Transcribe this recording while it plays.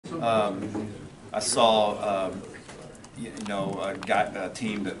I saw, a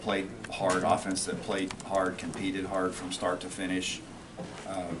team that played hard, offense that played hard, competed hard from start to finish,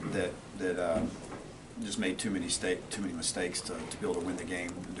 that just made too many mistakes to be able to win the game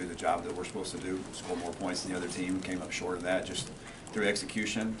and do the job that we're supposed to do, score more points than the other team. Came up short of that just through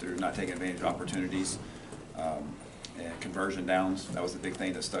execution, through not taking advantage of opportunities. And conversion downs, that was the big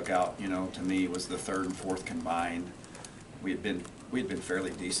thing that stuck out, to me, was the third and fourth combined. We had been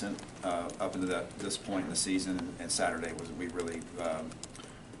fairly decent up into this point in the season, and Saturday we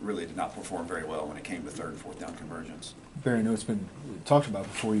really did not perform very well when it came to third and fourth down conversions. Barry, I know it's been talked about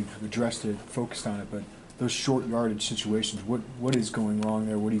before, you've addressed it, focused on it, but those short yardage situations, what is going wrong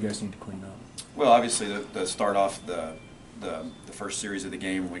there? What do you guys need to clean up? Well, obviously, the start off the first series of the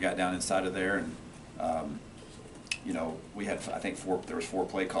game, when we got down inside of there, and we had, I think, there was 4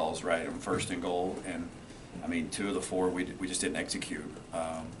 play calls, right, on first and goal, and I mean, 2 of the 4 we just didn't execute.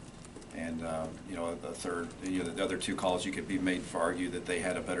 The third, the other 2 calls, you could be made for argue that they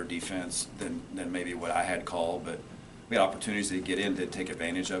had a better defense than maybe what I had called, but we had opportunities to get in to take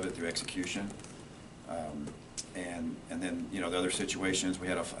advantage of it through execution. And then the other situations, we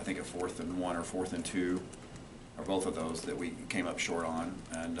had I think a 4th and 1 or 4th and 2, or both of those that we came up short on.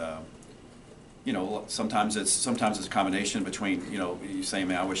 And sometimes it's a combination between, you say,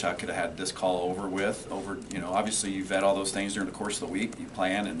 man, I wish I could have had this call over, obviously you vet all those things during the course of the week. You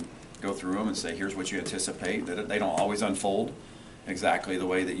plan and go through them and say, here's what you anticipate. That they don't always unfold exactly the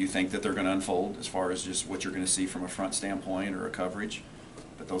way that you think that they're going to unfold, as far as just what you're going to see from a front standpoint or a coverage.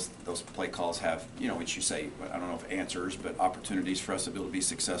 But those play calls have, what you say, I don't know if answers, but opportunities for us to be able to be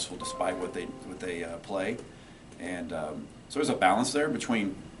successful despite what they play. And so there's a balance there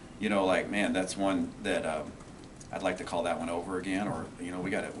between, man, that's one that I'd like to call that one over again, or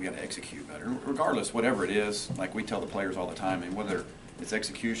we got to execute better. Regardless, whatever it is, like we tell the players all the time, and whether it's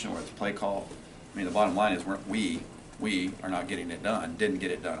execution or it's play call, I mean, the bottom line is we are not getting it done. Didn't get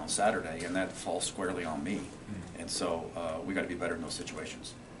it done on Saturday, and that falls squarely on me. And so we got to be better in those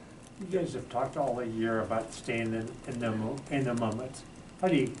situations. You guys have talked all the year about staying in the moments. How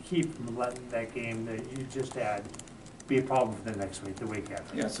do you keep from letting that game that you just had be a problem for the next week, the week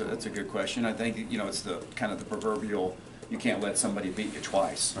after? Yeah, so that's a good question. I think it's the kind of the proverbial, you can't let somebody beat you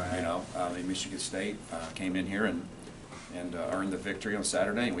twice. Right. Michigan State came in here and earned the victory on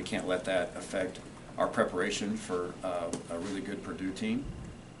Saturday, and we can't let that affect our preparation for a really good Purdue team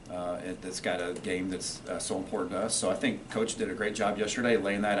that's got a game that's so important to us. So I think Coach did a great job yesterday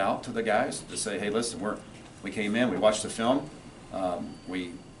laying that out to the guys to say, hey, listen, we came in, we watched the film. I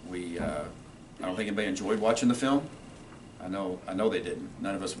don't think anybody enjoyed watching the film. I know they didn't.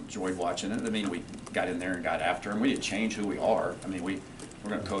 None of us enjoyed watching it. I mean, we got in there and got after them. We didn't change who we are. I mean, we're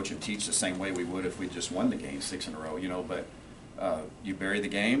going to coach and teach the same way we would if we just won the game 6 in a row, but you bury the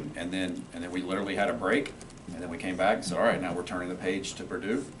game, and then we literally had a break, and then we came back and said, all right, now we're turning the page to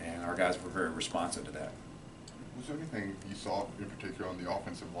Purdue, and our guys were very responsive to that. Was there anything you saw in particular on the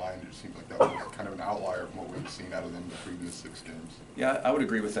offensive line? It seemed like that was kind of an outlier from what we've seen out of them the previous 6 games. Yeah, I would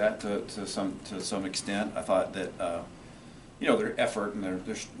agree with that to some extent. I thought that their effort and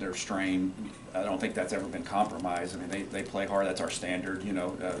their strain, I don't think that's ever been compromised. I mean, they play hard. That's our standard,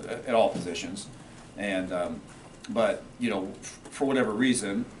 at all positions. And but for whatever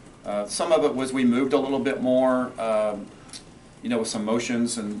reason, some of it was we moved a little bit more, with some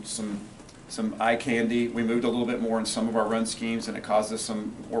motions and some eye candy. We moved a little bit more in some of our run schemes, and it caused us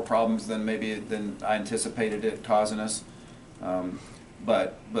some more problems than I anticipated it causing us.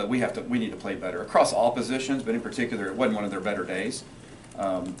 But we need to play better across all positions, but in particular, it wasn't one of their better days.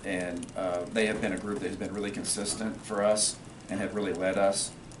 They have been a group that has been really consistent for us and have really led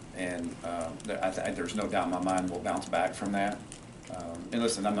us. And there's no doubt in my mind we'll bounce back from that. And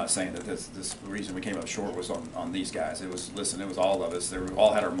listen, I'm not saying that this reason we came up short was on these guys. It was all of us. We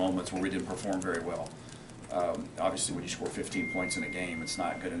all had our moments where we didn't perform very well. Obviously, when you score 15 points in a game, it's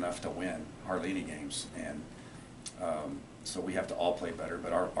not good enough to win hardly any games. And so we have to all play better.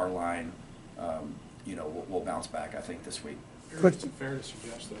 But our line, we'll bounce back, I think, this week. Is it fair to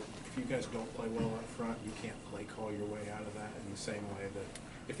suggest that if you guys don't play well up front, you can't play call your way out of that in the same way that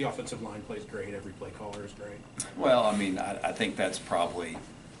if the offensive line plays great, every play caller is great? Well, I mean, I think that's probably,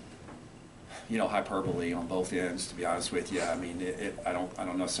 hyperbole on both ends, to be honest with you. I mean, I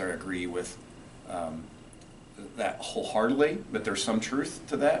don't necessarily agree with that wholeheartedly, but there's some truth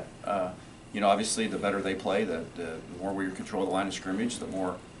to that. Obviously, the better they play, the more we control the line of scrimmage, the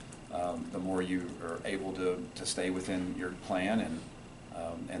more you are able to stay within your plan,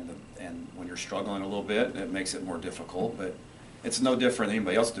 and when you're struggling a little bit, it makes it more difficult. But it's no different than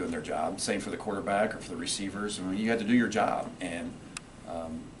anybody else doing their job. Same for the quarterback or for the receivers. I mean, you had to do your job, and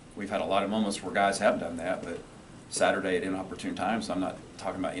we've had a lot of moments where guys have done that, but Saturday at inopportune times, I'm not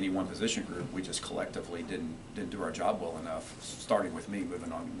talking about any one position group, we just collectively didn't do our job well enough, starting with me,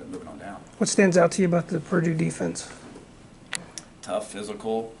 moving on down. What stands out to you about the Purdue defense? Tough,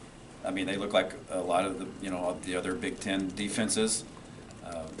 physical. I mean, they look like a lot of the other Big Ten defenses.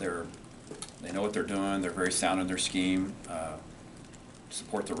 They know what they're doing. They're very sound in their scheme.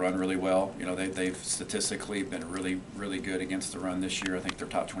 Support the run really well. You know, they've statistically been really, really good against the run this year. I think they're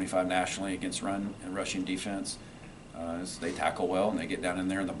top 25 nationally against run and rushing defense. They tackle well and they get down in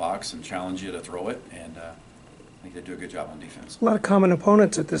there in the box and challenge you to throw it. And I think they do a good job on defense. A lot of common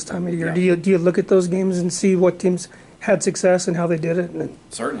opponents at this time of year. Yeah. Do you look at those games and see what teams had success and how they did it? And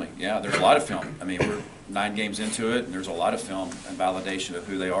Certainly, yeah. There's a lot of film. I mean, we're 9 games into it, and there's a lot of film and validation of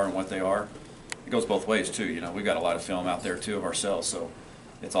who they are and what they are. It goes both ways too. You know, we've got a lot of film out there too of ourselves, so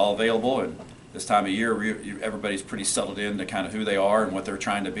it's all available. And this time of year, everybody's pretty settled in to kind of who they are and what they're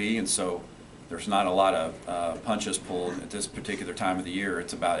trying to be, and so there's not a lot of punches pulled at this particular time of the year.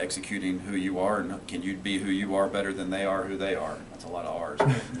 It's about executing who you are, and can you be who you are better than they are who they are. That's a lot of R's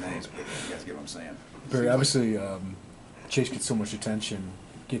and names, but you guys get what I'm saying. Barry, obviously, Chase gets so much attention,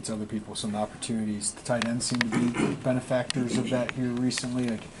 gets other people some opportunities. The tight ends seem to be benefactors of that here recently.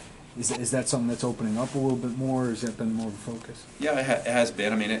 Like, is that something that's opening up a little bit more, or has that been more of a focus? Yeah, it has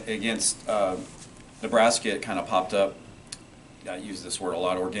been. I mean, against Nebraska, it kind of popped up. I use this word a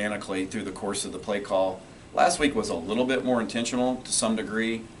lot, organically through the course of the play call. Last week was a little bit more intentional to some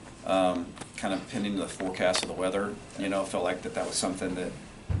degree, kind of pending the forecast of the weather. You know, felt like that was something that,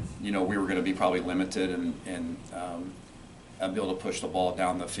 you know, we were going to be probably limited and be able to push the ball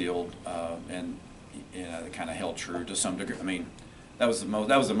down the field, and you know, it kind of held true to some degree. I mean, that was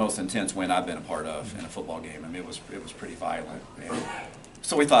the most intense win I've been a part of in a football game. I mean, it was pretty violent. And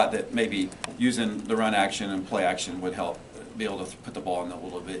so we thought that maybe using the run action and play action would help be able to put the ball in the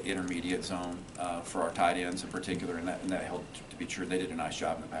little bit intermediate zone for our tight ends in particular, and that held to be true. They did a nice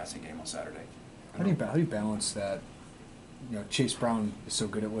job in the passing game on Saturday. How do you balance that? You know, Chase Brown is so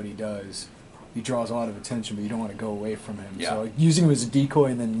good at what he does. He draws a lot of attention, but you don't want to go away from him. Yeah. So like, using him as a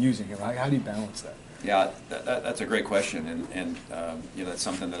decoy and then using him, how do you balance that? Yeah, that's a great question, and you know, that's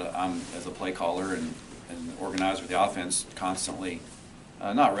something that I'm, as a play caller and organizer of the offense, constantly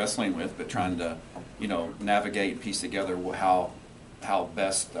not wrestling with, but trying to, you know, navigate and piece together how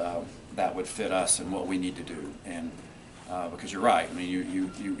best that would fit us and what we need to do. And because you're right, I mean,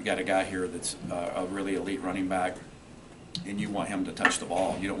 you got a guy here that's a really elite running back, and you want him to touch the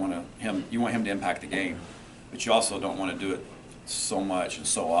ball. You want him to impact the game, but you also don't want to do it so much and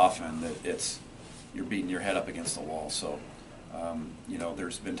so often that you're beating your head up against the wall. So, you know,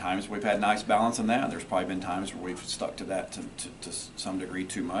 there's been times we've had nice balance in that. There's probably been times where we've stuck to that to some degree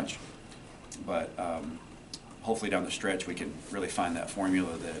too much. But hopefully down the stretch we can really find that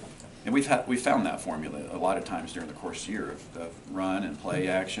formula and we found that formula a lot of times during the course of the year of run and play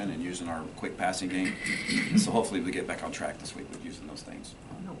action and using our quick passing game. So hopefully we get back on track this week with using those things.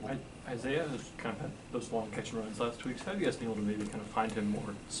 Isaiah has kind of had those long catch and runs last week. So how have you guys been able to maybe kind of find him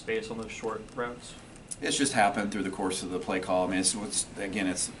more space on those short routes? It's just happened through the course of the play call. I mean, it's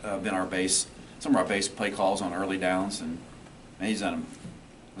been our base, some of our base play calls on early downs, and he's done.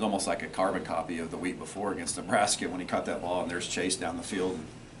 It was almost like a carbon copy of the week before against Nebraska when he caught that ball, and there's Chase down the field,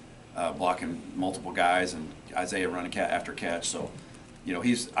 and, blocking multiple guys, and Isaiah running after catch. So, you know,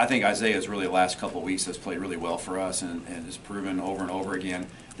 I think Isaiah's really the last couple of weeks has played really well for us, and has proven over and over again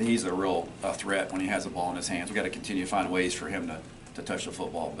that he's a real threat when he has the ball in his hands. We've got to continue to find ways for him to touch the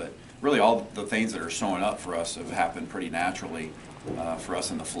football. But really all the things that are showing up for us have happened pretty naturally for us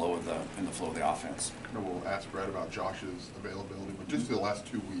in the flow of the offense. And we'll ask Brad about Josh's availability, but just the last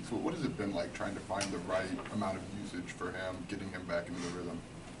 2 weeks, what has it been like trying to find the right amount of usage for him, getting him back into the rhythm?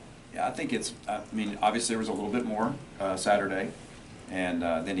 Yeah, I think obviously there was a little bit more Saturday, and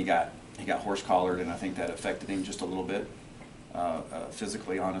then he got horse collared, and I think that affected him just a little bit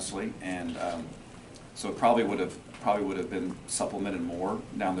physically, honestly, and so it probably would have been supplemented more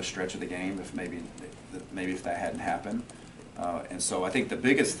down the stretch of the game if maybe if that hadn't happened. And so I think the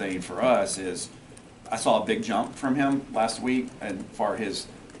biggest thing for us is I saw a big jump from him last week, and for his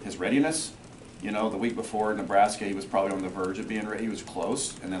readiness. You know, the week before Nebraska, he was probably on the verge of being ready. He was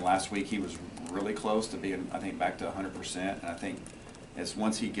close, and then last week he was really close to being, I think, back to 100%. And I think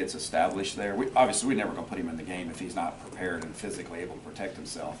once he gets established there, obviously we're never going to put him in the game if he's not prepared and physically able to protect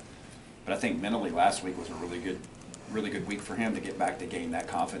himself. But I think mentally last week was a really good week for him to get back to gain that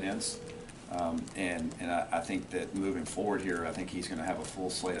confidence. I think that moving forward here, I think he's going to have a full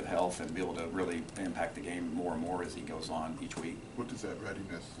slate of health and be able to really impact the game more and more as he goes on each week. What does that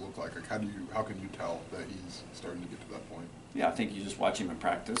readiness look like? Like how can you tell that he's starting to get to that point? Yeah, I think you just watch him in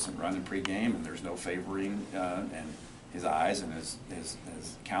practice and run in pregame, and there's no favoring, and his eyes and his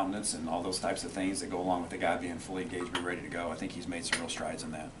countenance and all those types of things that go along with the guy being fully engaged and ready to go. I think he's made some real strides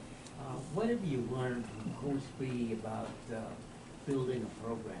in that. What have you learned from Coach B about building a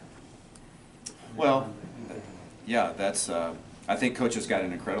program? Well, yeah, that's. I think Coach has got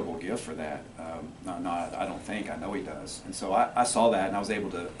an incredible gift for that. I don't think. I know he does. And so I saw that, and I was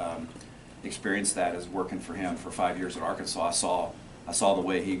able to experience that as working for him for 5 years at Arkansas. I saw the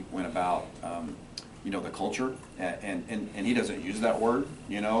way he went about, the culture, and he doesn't use that word.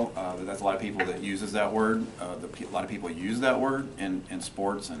 That's a lot of people that uses that word. A lot of people use that word in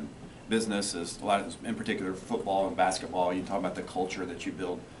sports and business, in particular football and basketball. You talk about the culture that you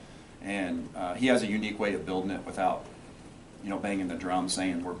build. And he has a unique way of building it without, banging the drum,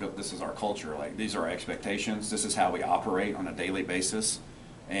 saying this is our culture. Like, these are our expectations. This is how we operate on a daily basis.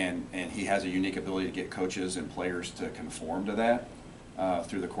 And he has a unique ability to get coaches and players to conform to that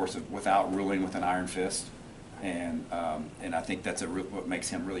through the course of without ruling with an iron fist. And I think that's what makes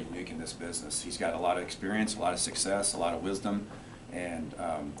him really unique in this business. He's got a lot of experience, a lot of success, a lot of wisdom, and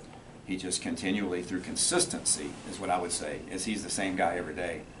he just continually, through consistency, is what I would say, is he's the same guy every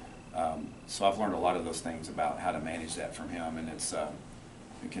day. So I've learned a lot of those things about how to manage that from him, and it's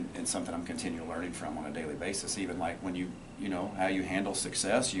something I'm continually learning from on a daily basis. Even like when how you handle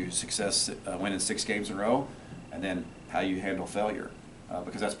success, winning 6 games in a row, and then how you handle failure,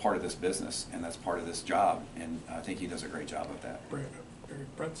 because that's part of this business and that's part of this job, and I think he does a great job of that.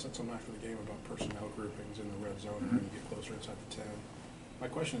 Brett said something after the game about personnel groupings in the red zone and when you get closer inside the 10. My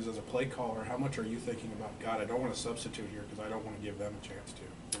question is, as a play caller, how much are you thinking about, God, I don't want to substitute here because I don't want to give them a chance to?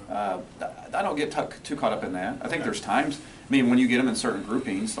 I don't get too caught up in that. I think there's times, when you get them in certain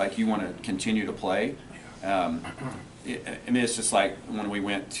groupings, like you want to continue to play. It's just like when we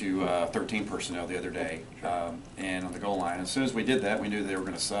went to 13 personnel the other day, and on the goal line. As soon as we did that, we knew they were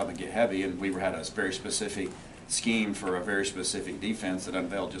going to sub and get heavy, and we had a very specific scheme for a very specific defense that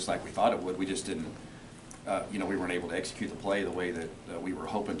unveiled just like we thought it would. We just didn't. We weren't able to execute the play the way that we were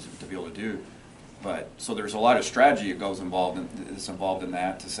hoping to be able to do. But so there's a lot of strategy that's involved in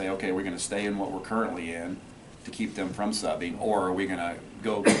that, to say, okay, we're going to stay in what we're currently in to keep them from subbing, or are we going to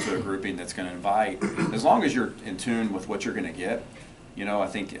go to a grouping that's going to invite? As long as you're in tune with what you're going to get, I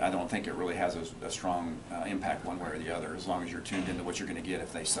don't think it really has a strong impact one way or the other. As long as you're tuned into what you're going to get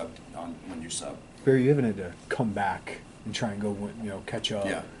if they sub when you sub. Barry, you haven't had to come back and try and go, catch up.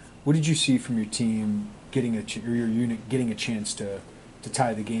 Yeah. What did you see from your team getting your unit getting a chance to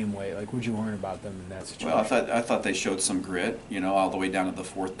tie the game away? Like, what did you learn about them in that situation? Well, I thought they showed some grit, all the way down to the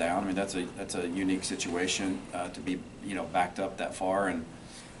 4th down. That's a unique situation to be, backed up that far and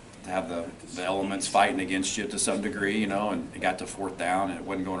to have the elements fighting against you to some degree, and it got to 4th down and it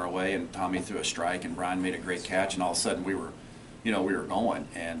wasn't going our way, and Tommy threw a strike and Brian made a great catch, and all of a sudden we were going,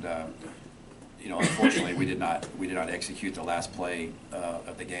 and unfortunately we did not execute the last play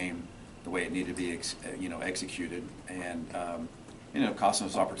of the game the way it needed to be executed, and cost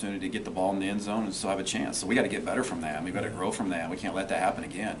us opportunity to get the ball in the end zone and still have a chance. So we got to get better from that. We got to grow from that. We can't let that happen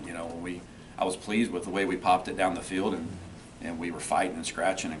again. I was pleased with the way we popped it down the field, and we were fighting and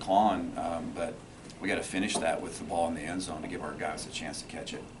scratching and clawing, but we got to finish that with the ball in the end zone to give our guys a chance to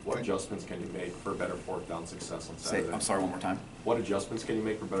catch it. What adjustments can you make for better 4th down success on Saturday? I'm sorry, one more time. What adjustments can you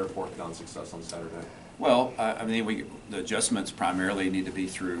make for better 4th down success on Saturday? Well, the adjustments primarily need to be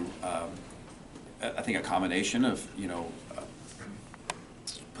through, I think, a combination of,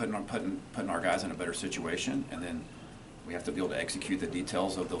 putting our guys in a better situation, and then we have to be able to execute the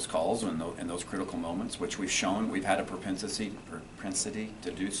details of those calls and those critical moments, which we've shown we've had a propensity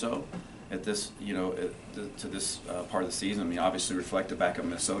to do so at this, to this part of the season. Obviously reflected back in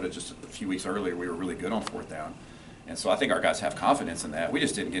Minnesota just a few weeks earlier, we were really good on 4th down. And so I think our guys have confidence in that. We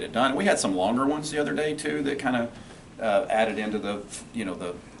just didn't get it done. We had some longer ones the other day too that kind of added into the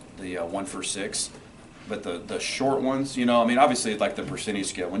 1 for 6. But the short ones, obviously it's like the percentage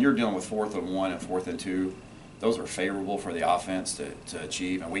scale. When you're dealing with 4th and 1 and 4th and 2, those are favorable for the offense to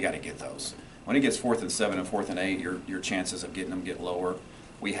achieve, and we got to get those. When it gets 4th and 7 and 4th and 8, your chances of getting them get lower.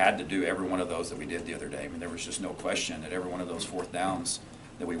 We had to do every one of those that we did the other day. There was just no question that every one of those 4th downs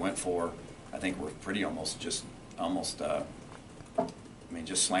that we went for, I think were pretty just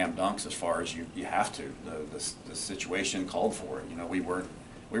slam dunks as far as you have to. The situation called for it.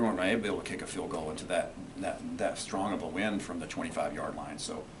 We weren't able to kick a field goal into that strong of a wind from the 25-yard line.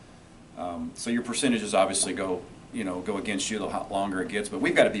 So your percentages obviously go go against you the longer it gets. But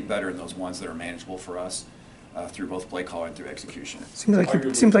we've got to be better in those ones that are manageable for us through both play call and through execution.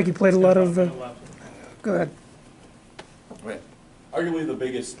 Seems like you played a lot of. Go ahead. Go ahead. Arguably the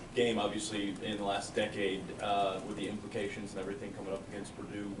biggest game, obviously, in the last decade, with the implications and everything coming up against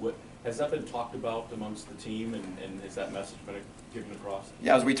Purdue. Has that been talked about amongst the team, and has that message been given across?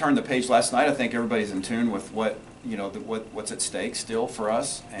 Yeah, as we turned the page last night, I think everybody's in tune with what's at stake still for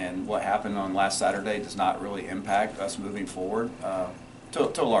us, and what happened on last Saturday does not really impact us moving forward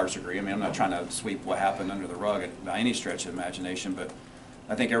to a large degree. I mean, I'm not trying to sweep what happened under the rug by any stretch of imagination, but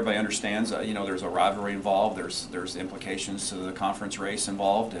I think everybody understands. There's a rivalry involved. There's implications to the conference race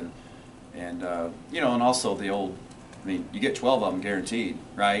involved, and also the old. I mean, you get 12 of them guaranteed,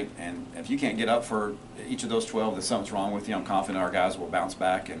 right? And if you can't get up for each of those 12, then something's wrong with you. I'm confident our guys will bounce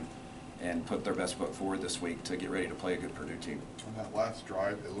back and put their best foot forward this week to get ready to play a good Purdue team. On that last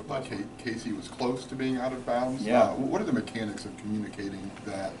drive, it looked like Casey was close to being out of bounds. Yeah. What are the mechanics of communicating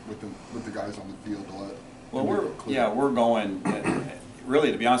that with the guys on the field to let? Well, we're going.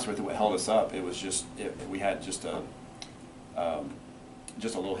 Really, to be honest with you, what held us up, it was just we had just a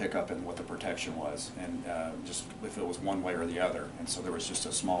little hiccup in what the protection was, and just if it was one way or the other. And so there was just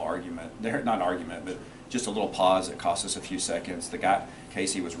a small argument there, not argument, but just a little pause that cost us a few seconds. The guy,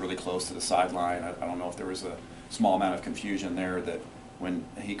 Casey, was really close to the sideline. I don't know if there was a small amount of confusion there that when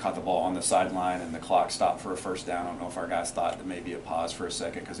he caught the ball on the sideline and the clock stopped for a first down, I don't know if our guys thought that maybe a pause for a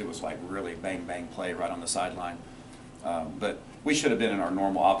second, because it was like really bang, bang play right on the sideline. But we should have been in our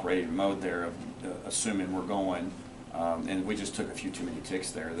normal operating mode there of assuming we're going. And we just took a few too many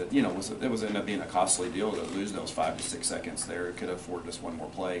ticks there. That it was ended up being a costly deal to lose those 5 to 6 seconds there. It could have afforded us one more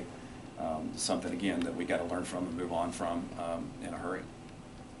play. Something again that we got to learn from and move on from in a hurry.